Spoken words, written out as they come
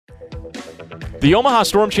The Omaha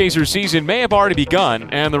Storm Chasers season may have already begun,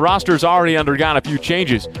 and the roster's already undergone a few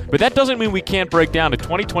changes, but that doesn't mean we can't break down a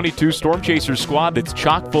 2022 Storm Chasers squad that's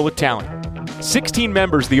chock full of talent. 16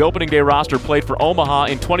 members of the opening day roster played for Omaha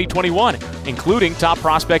in 2021, including top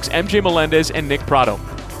prospects MJ Melendez and Nick Pratto.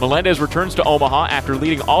 Melendez returns to Omaha after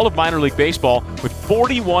leading all of minor league baseball with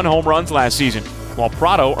 41 home runs last season, while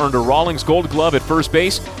Pratto earned a Rawlings Gold Glove at first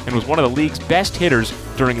base and was one of the league's best hitters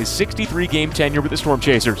during his 63-game tenure with the Storm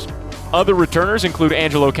Chasers. Other returners include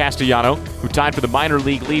Angelo Castellano, who tied for the minor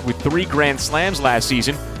league lead with 3 Grand Slams last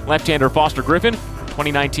season, left-hander Foster Griffin,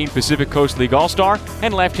 2019 Pacific Coast League All-Star,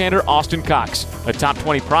 and left-hander Austin Cox, a top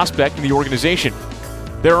 20 prospect in the organization.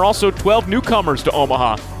 There are also 12 newcomers to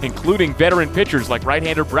Omaha, including veteran pitchers like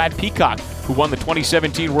right-hander Brad Peacock, who won the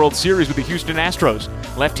 2017 World Series with the Houston Astros,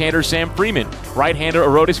 left-hander Sam Freeman, right-hander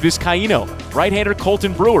Arodys Vizcaíno, right-hander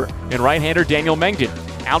Colton Brewer, and right-hander Daniel Mengden.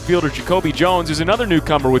 Outfielder Jacoby Jones is another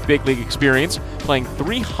newcomer with big league experience, playing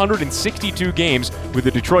 362 games with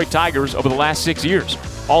the Detroit Tigers over the last 6 years.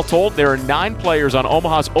 All told, there are 9 players on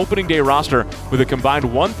Omaha's opening day roster with a combined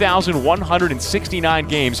 1,169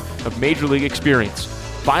 games of major league experience.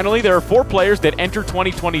 Finally, there are 4 players that enter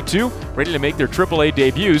 2022 ready to make their AAA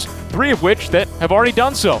debuts, 3 of which that have already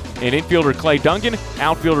done so, in infielder Clay Dungan,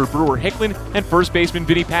 outfielder Brewer Hicklin, and first baseman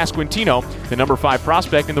Vinny Pasquantino, the number 5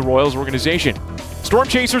 prospect in the Royals organization. Storm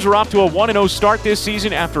Chasers are off to a 1-0 start this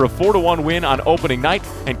season after a 4-1 win on opening night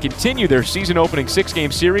and continue their season-opening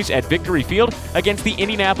 6-game series at Victory Field against the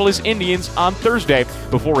Indianapolis Indians on Thursday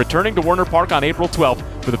before returning to Werner Park on April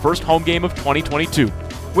 12th for the first home game of 2022.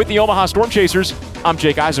 With the Omaha Storm Chasers, I'm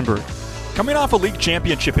Jake Eisenberg. Coming off a league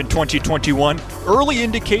championship in 2021, early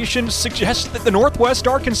indications suggest that the Northwest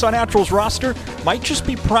Arkansas Naturals roster might just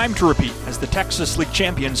be primed to repeat as the Texas League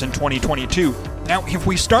champions in 2022. Now, if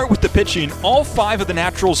we start with the pitching, all 5 of the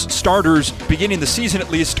Naturals starters, beginning the season at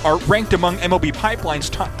least, are ranked among MLB Pipeline's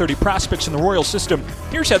top 30 prospects in the Royal system.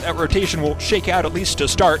 Here's how that rotation will shake out at least to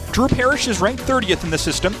start. Drew Parrish is ranked 30th in the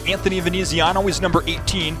system. Anthony Veneziano is number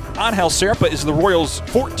 18. Angel Serpa is the Royals'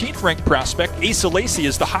 14th ranked prospect. Asa Lacy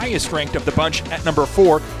is the highest ranked of the bunch at number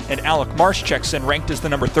 4. And Alec Marsh checks in ranked as the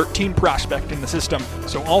number 13 prospect in the system.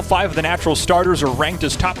 So all 5 of the Naturals starters are ranked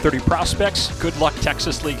as top 30 prospects. Good luck,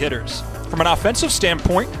 Texas League hitters. From an offensive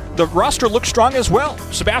standpoint, the roster looks strong as well.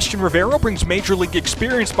 Sebastian Rivero brings major league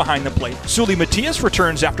experience behind the plate. Sully Matias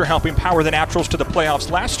returns after helping power the Naturals to the playoffs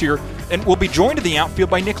last year and will be joined in the outfield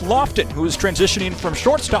by Nick Lofton, who is transitioning from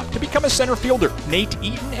shortstop to become a center fielder. Nate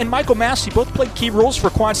Eaton and Michael Massey both played key roles for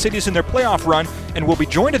Quad Cities in their playoff run and will be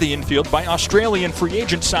joined in the infield by Australian free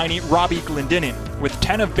agent signee Robbie Glendinning. With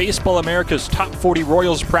 10 of Baseball America's top 40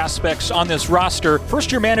 Royals prospects on this roster,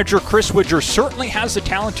 first-year manager Chris Widger certainly has a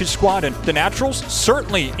talented squad, and the Naturals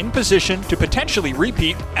certainly in position to potentially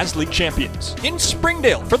repeat as league champions. In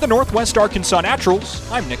Springdale, for the Northwest Arkansas Naturals,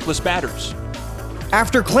 I'm Nicholas Batters.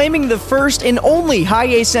 After claiming the first and only High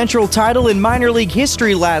A Central title in minor league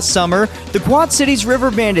history last summer, the Quad Cities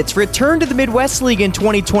River Bandits returned to the Midwest League in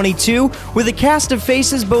 2022 with a cast of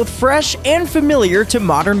faces both fresh and familiar to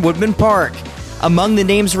modern Woodman Park. Among the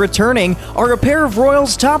names returning are a pair of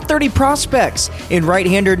Royals' top 30 prospects in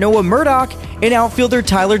right-hander Noah Murdoch and outfielder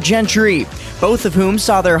Tyler Gentry, both of whom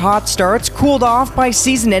saw their hot starts cooled off by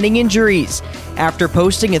season-ending injuries. After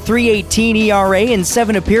posting a .318 ERA in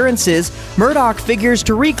 7 appearances, Murdoch figures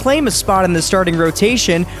to reclaim a spot in the starting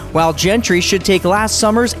rotation, while Gentry should take last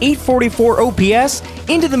summer's .844 OPS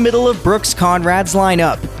into the middle of Brooks Conrad's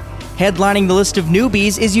lineup. Headlining the list of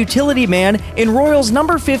newbies is utility man and Royals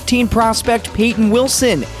number 15 prospect Peyton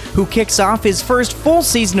Wilson, who kicks off his first full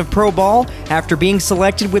season of pro ball after being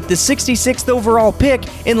selected with the 66th overall pick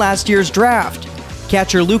in last year's draft.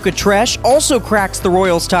 Catcher Luca Tresh also cracks the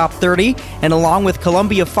Royals' top 30, and along with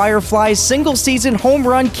Columbia Fireflies single-season home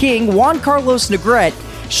run king Juan Carlos Negrete,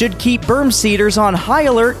 should keep berm seeders on high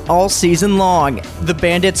alert all season long. The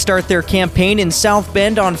Bandits start their campaign in South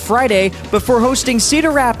Bend on Friday before hosting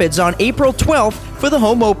Cedar Rapids on April 12th for the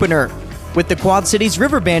home opener. With the Quad Cities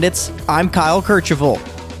River Bandits, I'm Kyle Kercheval.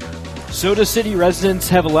 Soda City residents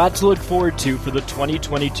have a lot to look forward to for the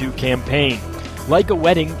 2022 campaign. Like a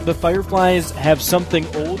wedding, the Fireflies have something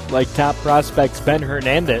old like top prospects Ben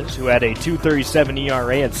Hernandez, who had a .237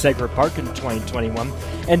 ERA at Segra Park in 2021,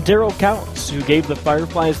 and Darryl Counts, who gave the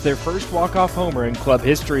Fireflies their first walk-off homer in club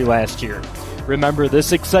history last year. Remember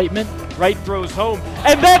this excitement? Wright throws home,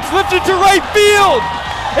 and that's lifted to right field!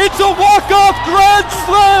 It's a walk-off grand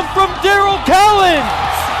slam from Darryl Collins!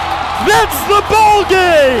 That's the ball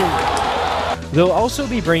game! They'll also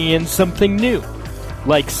be bringing in something new.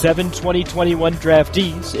 Like 7 2021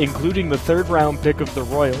 draftees, including the third-round pick of the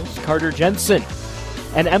Royals, Carter Jensen.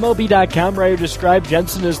 And MLB.com writer described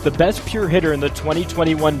Jensen as the best pure hitter in the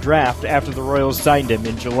 2021 draft after the Royals signed him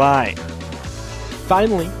in July.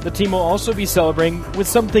 Finally, the team will also be celebrating with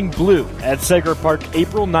something blue at Segra Park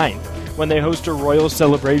April 9th when they host a Royals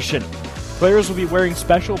celebration. Players will be wearing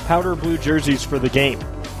special powder blue jerseys for the game.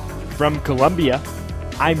 From Columbia,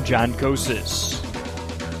 I'm John Kosis.